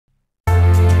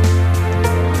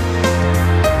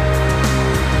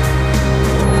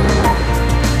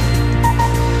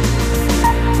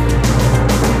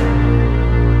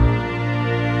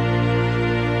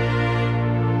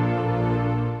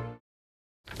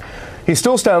He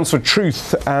still stands for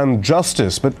truth and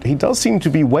justice, but he does seem to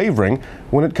be wavering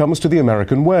when it comes to the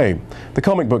American way. The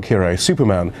comic book hero,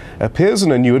 Superman, appears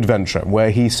in a new adventure where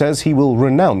he says he will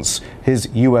renounce his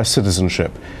US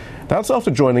citizenship. That's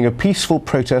after joining a peaceful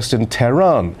protest in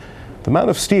Tehran. The Man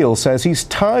of Steel says he's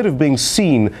tired of being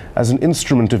seen as an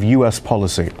instrument of US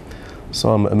policy.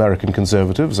 Some American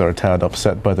conservatives are a tad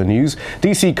upset by the news.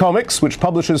 DC Comics, which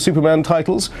publishes Superman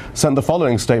titles, sent the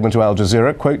following statement to Al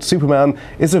Jazeera, quote, "Superman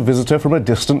is a visitor from a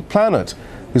distant planet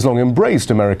who's long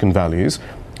embraced American values.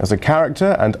 As a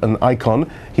character and an icon,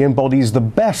 he embodies the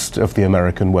best of the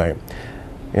American way."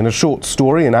 In a short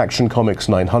story in Action Comics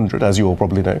 900, as you all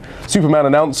probably know, Superman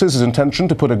announces his intention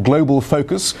to put a global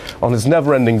focus on his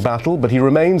never-ending battle, but he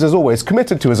remains, as always,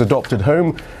 committed to his adopted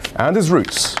home and his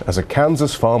roots as a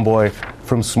Kansas farm boy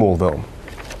from Smallville.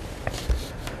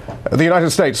 The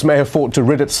United States may have fought to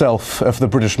rid itself of the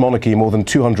British monarchy more than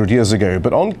 200 years ago,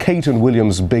 but on Kate and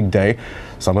William's big day,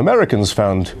 some Americans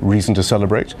found reason to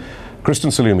celebrate. Kristen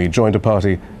Salumi joined a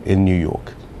party in New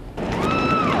York.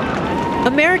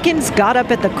 Americans got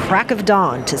up at the crack of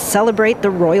dawn to celebrate the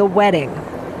royal wedding.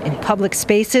 In public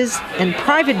spaces and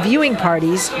private viewing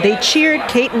parties, they cheered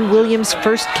Kate and William's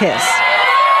first kiss.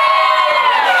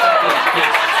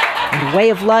 And a way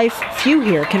of life few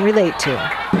here can relate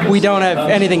to. We don't have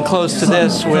anything close to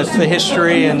this with the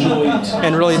history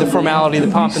and really the formality,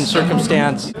 the pomp and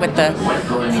circumstance. With the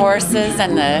horses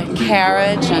and the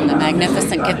carriage and the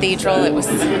magnificent cathedral, it's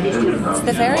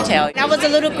the fairy tale. I was a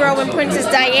little girl when Princess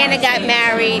Diana got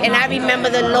married, and I remember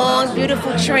the long,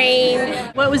 beautiful train.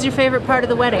 What was your favorite part of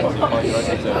the wedding?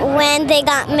 When they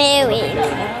got married.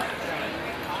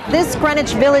 This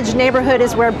Greenwich Village neighborhood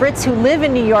is where Brits who live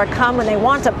in New York come when they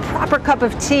want a proper cup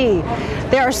of tea.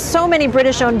 There are so many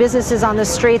British-owned businesses on the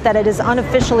street that it is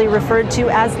unofficially referred to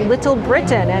as Little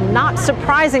Britain, and not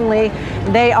surprisingly,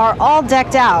 they are all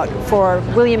decked out for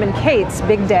William and Kate's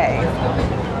big day.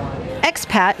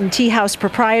 Expat and tea house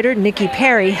proprietor Nikki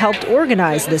Perry helped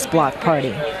organize this block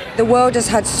party. The world has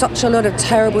had such a lot of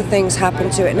terrible things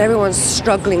happen to it, and everyone's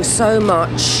struggling so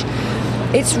much.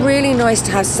 It's really nice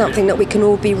to have something that we can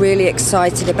all be really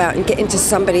excited about and get into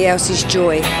somebody else's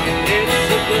joy.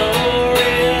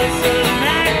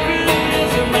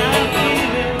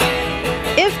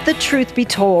 If the truth be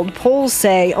told, polls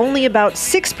say only about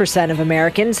 6% of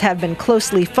Americans have been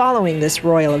closely following this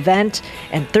royal event,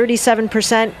 and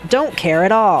 37% don't care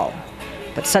at all.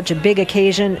 But such a big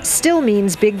occasion still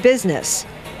means big business.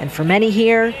 And for many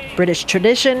here, British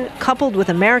tradition coupled with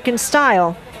American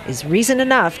style is reason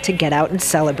enough to get out and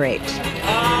celebrate.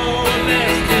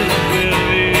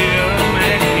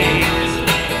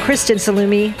 Kristen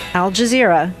Salumi, Al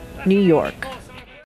Jazeera, New York.